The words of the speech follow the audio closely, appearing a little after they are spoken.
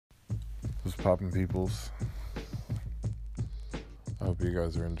What's poppin', peoples? I hope you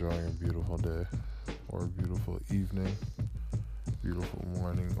guys are enjoying a beautiful day, or a beautiful evening, beautiful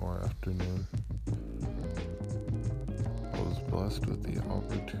morning or afternoon. I was blessed with the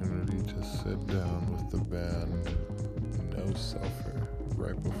opportunity to sit down with the band No Suffer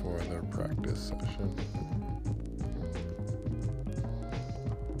right before their practice session.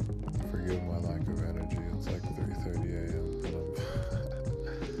 Forgive my lack of energy. It's like 3:30 a.m.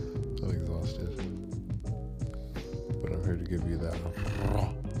 and I'm exhausted. But I'm here to give you that raw.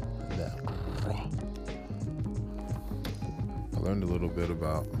 I learned a little bit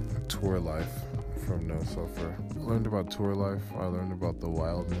about tour life from No Suffer. I learned about tour life. I learned about the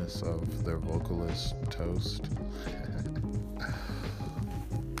wildness of their vocalist, Toast.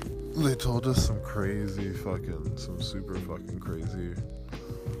 They told us some super fucking crazy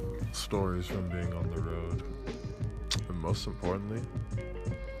stories from being on the road. And most importantly,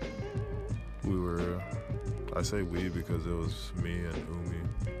 I say we because it was me and Humi.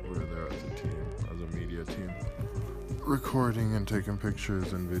 We were there as a team, as a media team, recording and taking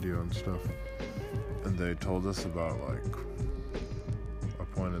pictures and video and stuff. And they told us about like a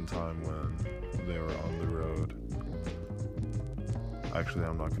point in time when they were on the road. Actually,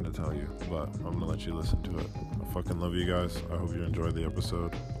 I'm not going to tell you, but I'm going to let you listen to it. I fucking love you guys. I hope you enjoyed the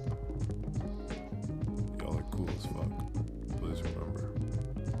episode. Y'all are cool as fuck. Please remember.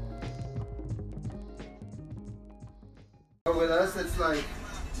 With us, it's like,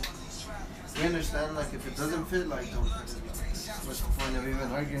 we understand, like, if it doesn't fit, like, don't put it. What's the point of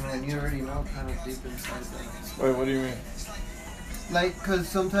even arguing? And you already know kind of deep inside that. Wait, what do you mean? Like, because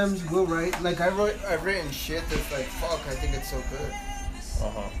sometimes we'll write, like, I've written shit that's like, fuck, I think it's so good.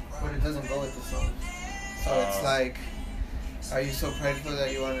 But it doesn't go with the song. So it's like, are you so prideful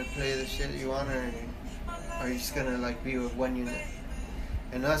that you want to play the shit you want, or are you just gonna like be with one unit?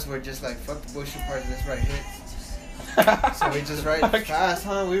 And us, we're just like, fuck the bullshit parts, let's write hits. So we just write fast,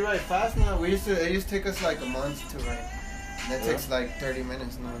 huh? We write fast now. It used to take us like a month to write. And that takes like 30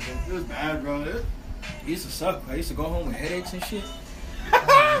 minutes now, dude. It was bad, bro. It used to suck. I used to go home with headaches and shit.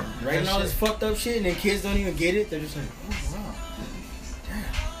 Writing all this fucked up shit, and then kids don't even get it. They're just like, oh, wow.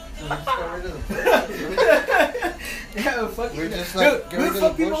 Yeah, fuck. We're just like, dude, we would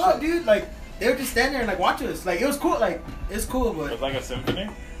fuck people up, dude. Like, they would just stand there and like watch us. Like, it was cool. Like, it's cool, but It's like a symphony?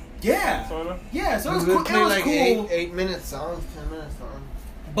 yeah, Sort of? yeah. So it was we cool. would play It was like cool. 8-minute songs, 10-minute songs.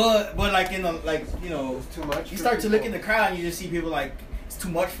 But like in the like It's too much. you start to look in the crowd and you just see people like it's too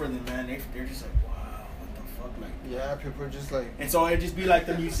much for them, man. They're just like, wow, what the fuck, like. Yeah, people are just like. And so it'd just be like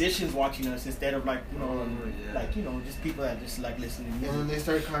the musicians watching us instead of like like just people that just like listen to music. And then they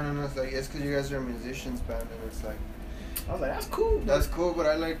start calling us like, it's because you guys are a musicians band, and it's like, I was like, that's cool. that's cool, but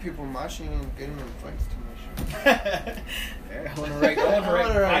I like people moshing and getting in fights too much. I want to write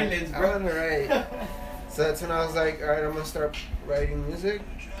violence, bro. I want to write. So that's when I was like, alright, I'm gonna start writing music,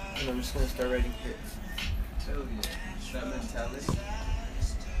 and I'm just gonna start writing hits. Hell yeah. That mentality.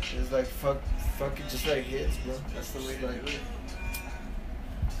 It's like, fuck it, just write hits, bro. That's the way to do it.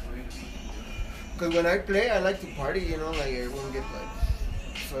 Because when I play, I like to party, you know, like everyone get like,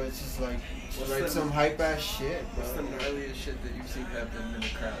 so it's just like, write some hype ass shit, bro. What's the gnarliest shit that you've seen happen in a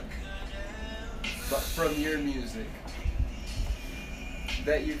crowd? But from your music.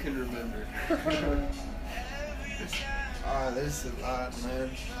 That you can remember. There's a lot, man.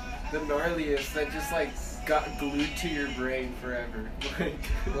 The gnarliest that just like got glued to your brain forever. Like,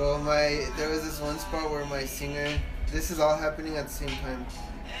 Well, there was this one spot where my singer, this is all happening at the same time.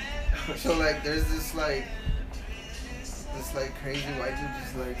 So like, there's this crazy white dude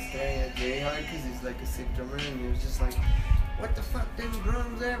just like staring at Jay hard because he's like a sick drummer, and he was just like, what the fuck them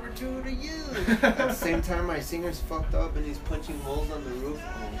drums ever do to you? At the same time, my singer's fucked up and he's punching holes on the roof.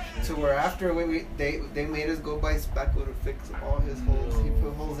 So we're after they made us go buy spackle to fix all his holes. He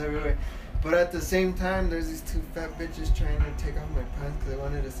put holes everywhere. But at the same time, there's these two fat bitches trying to take off my pants because they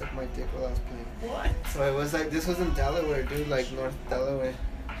wanted to suck my dick while I was playing. What? So it was like, this was in Delaware, dude, like North Delaware.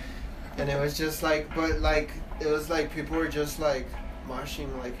 And it was just like, but like, it was like people were just like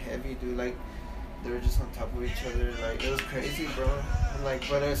moshing like heavy, dude. Like, they were just on top of each other. Like, it was crazy, bro. And like,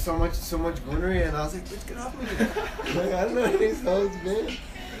 but there's so much goonery, and I was like, bitch, get off me. Like, I don't know these hoes, man.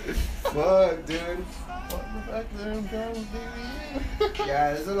 Fuck, dude. What the fuck, there girls, baby?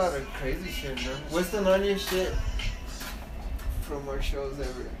 Yeah, there's a lot of crazy shit, man. What's the gnarliest shit from our shows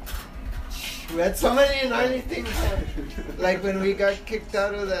ever? We had so many gnarly things. Like when we got kicked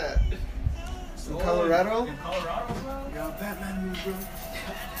out of that in Colorado. In Colorado, bro? Yeah, Batman movie, bro.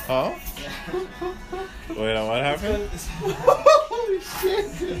 Huh? Wait, what happened? Holy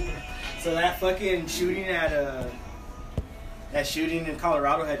shit. So that fucking shooting at that shooting in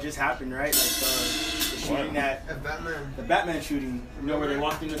Colorado had just happened, right? Like the shooting at the Batman shooting. You know where they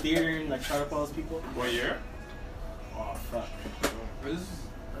walked in the theater and like shot up all those people. What year? Oh fuck.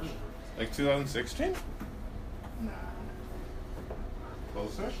 Like 2016? Nah.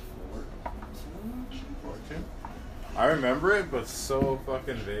 Closer? 14? I remember it, but so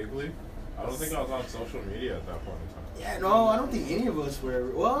fucking vaguely. I don't think I was on social media at that point in time. Yeah, no, I don't think any of us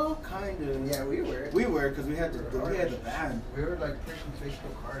were. Well, kind of. Yeah, we were. We were because we had the band. We were like pushing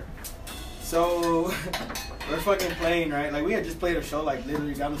Facebook hard. So we're fucking playing, right? Like we had just played a show like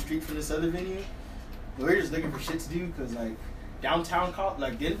literally down the street from this other venue. And we were just looking for shit to do because like downtown,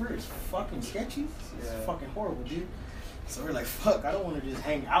 like Denver is fucking sketchy. It's fucking horrible, dude. So we're like, fuck, I don't want to just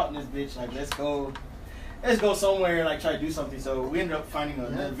hang out in this bitch. Like let's go somewhere and like try to do something. So we ended up finding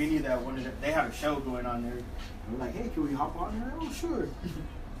another venue that they had a show going on there. And we're like, hey, can we hop on there? Oh, sure.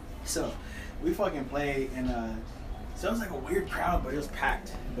 So we fucking play and so it was like a weird crowd, but it was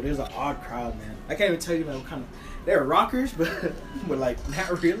packed. But it was an odd crowd, man. I can't even tell you, man, what kind of... They were rockers, but like,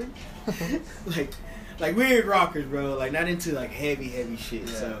 not really. like weird rockers, bro. Like, not into, like, heavy shit.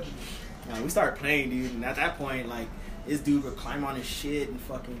 Yeah. So we started playing, dude. And at that point, like, this dude would climb on his shit and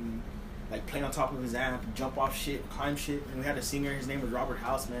fucking, like, play on top of his amp, jump off shit, climb shit. And we had a singer. His name was Robert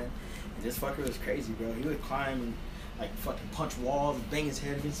House, man. And this fucker was crazy, bro. He would climb and... like fucking punch walls and bang his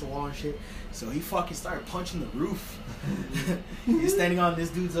head against the wall and shit. So he fucking started punching the roof. He's standing on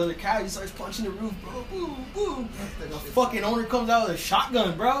this dude's other couch. He starts punching the roof, bro. Boom, boom. The fucking owner comes out with a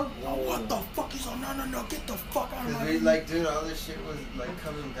shotgun, bro. Oh, what the fuck? He's like, no, get the fuck out of my room. Like, dude, all this shit was like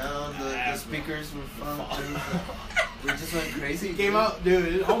coming down. The speakers were falling. We just went crazy. He came out,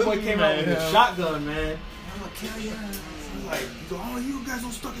 dude. Homeboy came out with a shotgun, man. I'm like, kill you. Like, he go, oh, you guys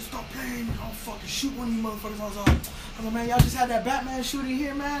don't stop playing. I'll fucking shoot one of you motherfuckers. I was like, man, y'all just had that Batman shooting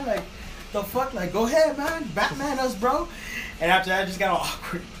here, man. Like, the fuck? Like, go ahead, man. Batman us, bro. And after that, I just got all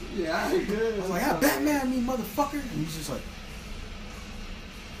awkward. Yeah, I was like, yeah, Batman me, motherfucker. And he's just like,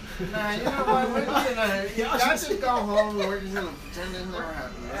 nah, you know what? We're just gonna, y'all just go home and we're just gonna pretend it never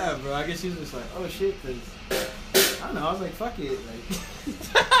happened. Yeah, bro. I guess he was just like, oh shit, because I don't know. I was like, fuck it. Like,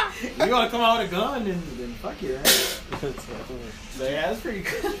 you want to come out with a gun and then fuck it, right? So yeah, that's pretty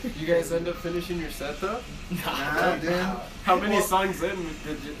good. You guys end up finishing your set though? Nah, dude. How many songs in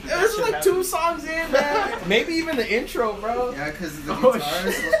did it was like happen? 2 songs in, man. Maybe even the intro, bro. Yeah, because the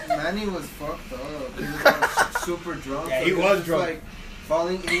guitarist, Manny was fucked up. He was like super drunk. Yeah, he was drunk. Like,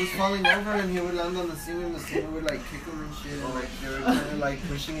 he was falling over and he would land on the singer and the singer would like kick him and shit and like they were kind of like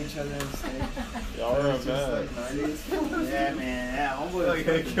pushing each other on stage. Y'all are just like 90s. Yeah, man. Yeah, homeboy. Like,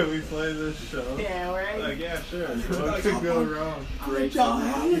 hey, can we play this show? Yeah, right. Like, yeah, sure. What could go wrong? Great y'all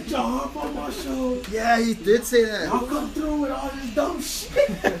hop on my show. Yeah, he did say that. Y'all come through with all this dumb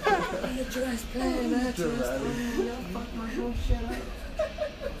shit. Let your ass play, let your ass play. Y'all fuck my whole shit up.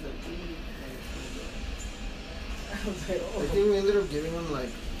 I was like, oh. I think we ended up giving him like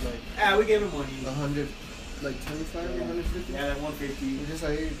we gave him money. 100, like 25 or 150. Yeah, like 150. We're just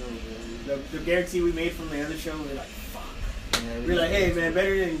like, here you go, the guarantee we made from the other show, we're like, fuck. Yeah, we're like, hey man,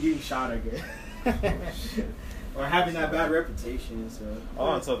 better than getting shot, I guess. Or having that bad reputation.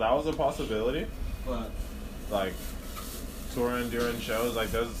 So. So that was a possibility. What? Like touring during shows, like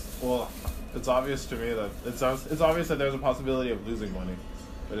it's obvious to me that it's obvious that there's a possibility of losing money.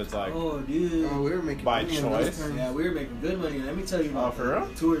 But it's like, oh, dude. Oh, we were making by money choice. Yeah, we were making good money. Let me tell you about for real?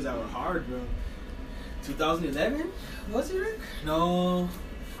 Tours that were hard, bro. 2011? Was it, Rick? No.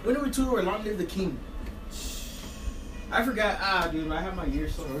 When did we tour with Long Live the King? I forgot. Dude, I have my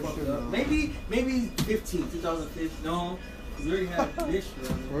years so fucked up. Maybe 2015. No. We already had this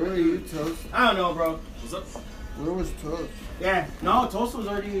year. Where were you, Toast? I don't know, bro. What's up? Where was Toast? Yeah. No, Toast was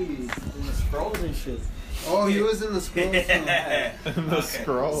already in the scrolls and shit. Oh, he was in the scrolls. In the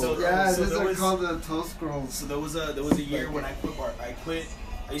scrolls. So, yeah, these are called the Toast scrolls. So there was a year when I quit.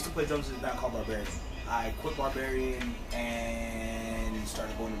 I used to play drums in a band called Barbarian. I quit Barbarian and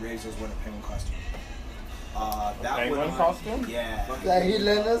started going to raves. I was wearing a penguin costume. Penguin costume? Yeah. That he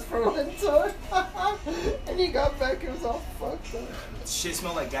lent us for one tour. And he got back, it was all fucked up. Shit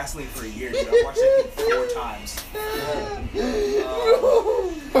smelled like gasoline for a year, dude. I watched that thing 4 times.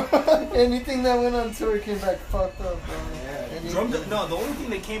 Anything that went on tour came back fucked up, bro. Yeah. Drummed up. No, the only thing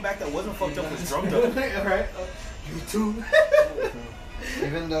that came back that wasn't fucked up was drummed up. Right? You too.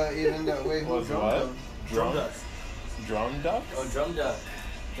 Even the way who drummed up. Drum duck. Drum duck? Oh, drum duck.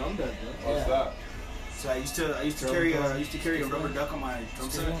 Drum duck, bro. What's that? So I used to carry a rubber duck on my drum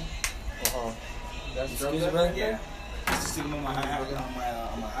set. That's drum duck, right? Yeah. I used to stick them on my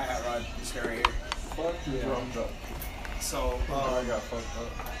hi-hat rod. This guy right here. Fuck yeah. Drum duck. So I got fucked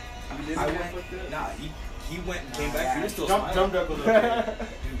up. he he went and came back. He was still Drum smiling. duck was okay.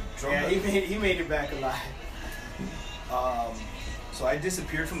 Drum Yeah, duck. he made it back alive. So I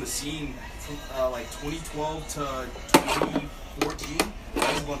disappeared from the scene from like 2012 to 2014.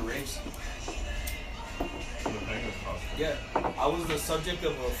 I was going to race. Yeah, I was the subject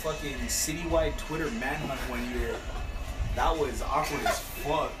of a fucking citywide Twitter manhunt one year. That was awkward as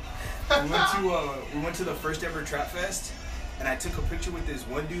fuck. We went to the first ever Trap Fest, and I took a picture with this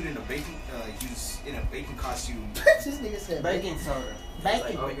one dude in a bacon. He was in a bacon costume. This nigga said Baking soda.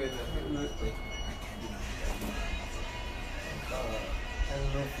 bacon. Okay, then. I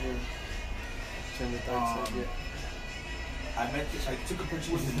don't know if you turn the dark side yet. I took a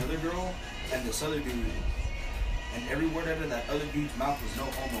picture with another girl and this other dude, and every word out of that other dude's mouth was no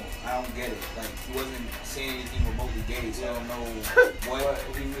homo. I don't get it. Like, he wasn't saying anything remotely gay, so I don't know what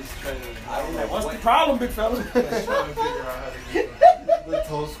he was trying to. I don't know What's what. the problem, big fella? He was trying to figure out how to get The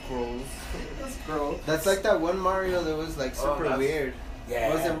toe scrolls. Let's grow. That's like that one Mario that was like super that's- weird.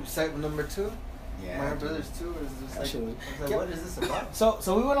 Yeah. Was it site number 2? Yeah. Mario Brothers 2? Or is this like, Actually. I was like, what is this about?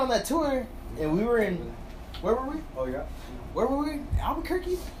 So we went on that tour, and we were in. Where were we? Oh yeah. Where were we?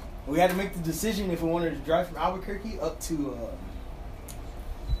 Albuquerque. We had to make the decision if we wanted to drive from Albuquerque up to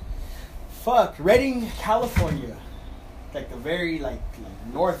Redding, California, like the very like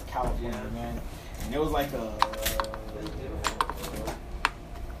North California, man. And it was like a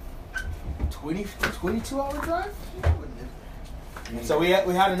 22 hour drive. And so we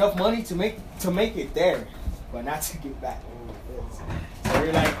had enough money to make it there, but not to get back. So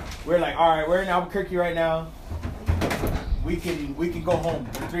we're like, all right, we're in Albuquerque right now. We can go home.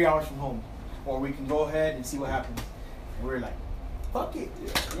 We're 3 hours from home, or we can go ahead and see what happens. And we were like, fuck it,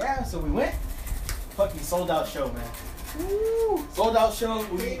 yeah. So we went. Fucking sold out show, man. Woo. Sold out show.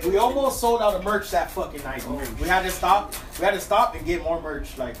 We almost sold out of merch that fucking night. We had to stop. We had to stop and get more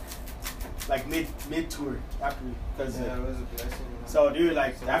merch, like mid tour after, because Yeah, it was a blessing. so dude,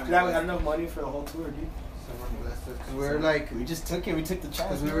 like after that we had enough money for the whole tour, dude. Someone blessed us. Because we were like, We just took it. We took the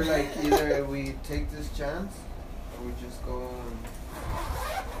chance. because we were like, either we take this chance or we just go and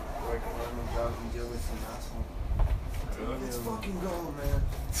work a normal job and deal with some asshole. Let's fucking go, man.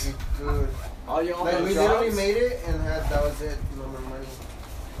 Dude. all your Like, we literally made it and that was it. No more money.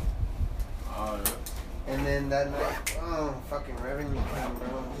 Oh, yeah. And then that night, fucking revenue came,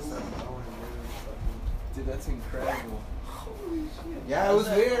 bro. Just like, Dude, that's incredible. yeah, it was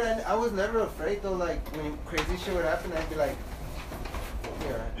weird. I was never afraid though. Like, when crazy shit would happen, I'd be like,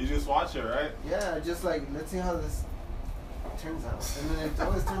 yeah. You just watch it, right? Yeah, just like, let's see how this turns out. And then it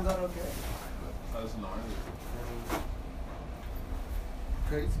always turns out okay. That's gnarly.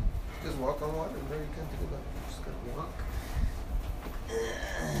 Crazy. Just walk on water. Very good to do that. Just gotta walk.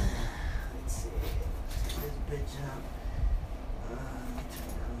 Let's see. Check this bitch out. Turn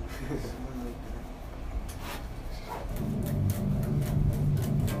around. Something like that.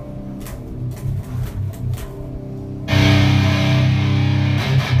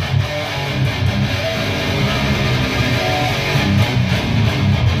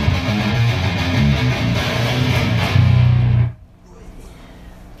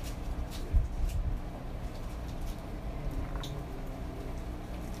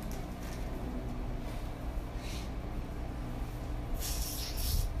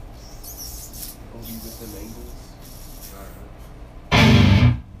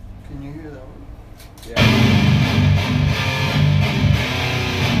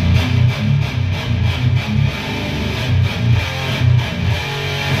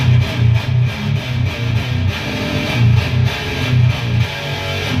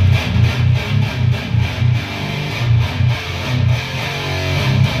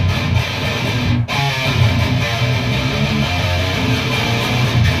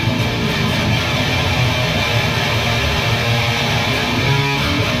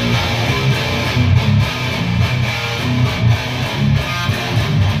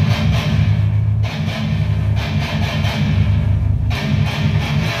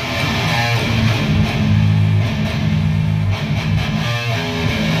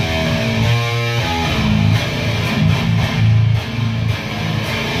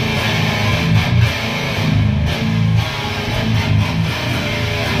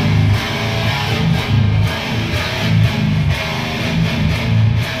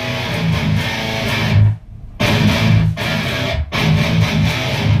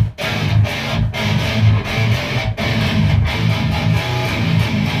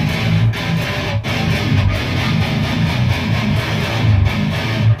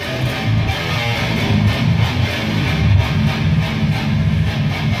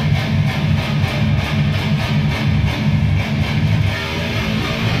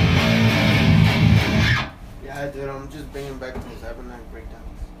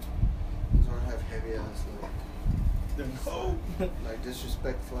 ass, No. like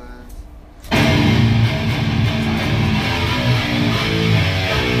disrespectful ass.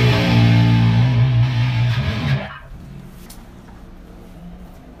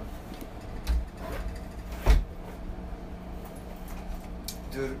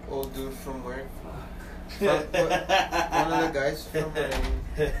 Dude, old dude from work. One of the guys from my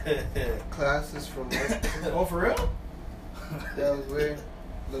class is from work. Oh, for real? That was weird.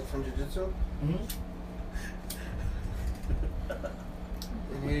 Look, from jiu-jitsu. Mm-hmm.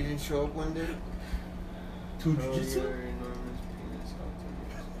 And he didn't show up one day. To jiu-jitsu? Your enormous penis.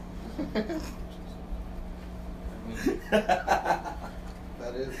 I mean,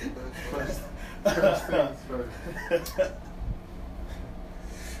 that is the best. First things first.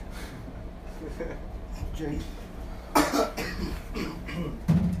 Jake.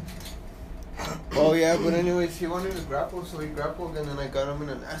 Oh yeah, but anyways, he wanted to grapple, so he grappled, and then I got him in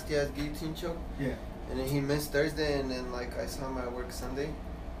a nasty ass guillotine choke. Yeah. And then he missed Thursday, and then like I saw him at work Sunday.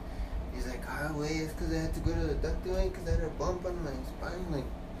 He's like, wait, it's because I had to go to the doctor because I had a bump on my spine. Like,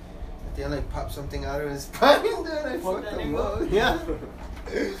 at the end, like, popped something out of his spine, dude. I fucked him up. Yeah.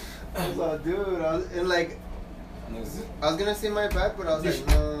 I was like, dude, and like, I was gonna say my bad, but I was like,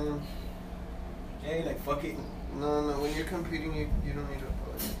 no. Yeah, you're like, fuck it. No, when you're competing, you don't need to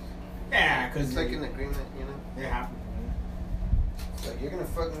apologize. Yeah, because It's like an agreement, you know? it happened. It's like, you're gonna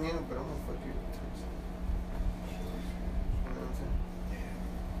fuck me up, but I'm gonna fuck you up. You know what I'm saying?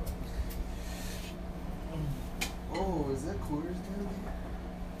 Oh, is that Coors down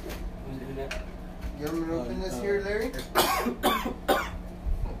there? You want me to open this here, Larry?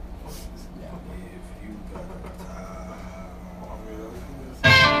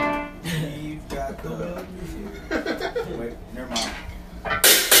 You've got the. Wait, never mind.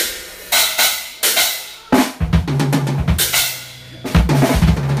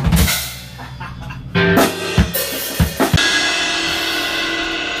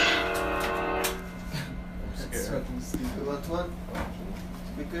 That's fucking stupid. You want one?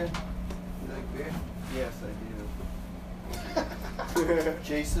 Speaker? You like beer? Yes, I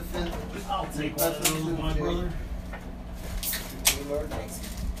Josephine? I'll take one of those, my brother.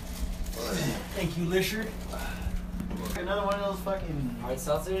 Thank you, Lisher. Another one of those fucking hard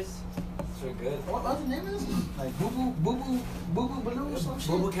seltzers. They're good. what's the name of this? Like Boo Boo Baloo or some shit.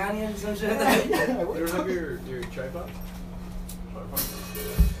 Boo Boo Canyon, some shit. Yeah, do. You don't have your tripod?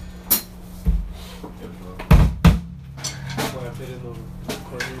 When I fit in the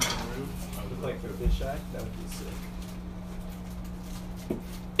corners of the room, I look like a fish eye. That would be sick.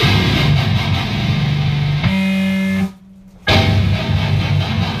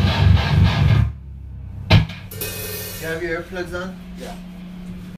 You have your earplugs on? Yeah.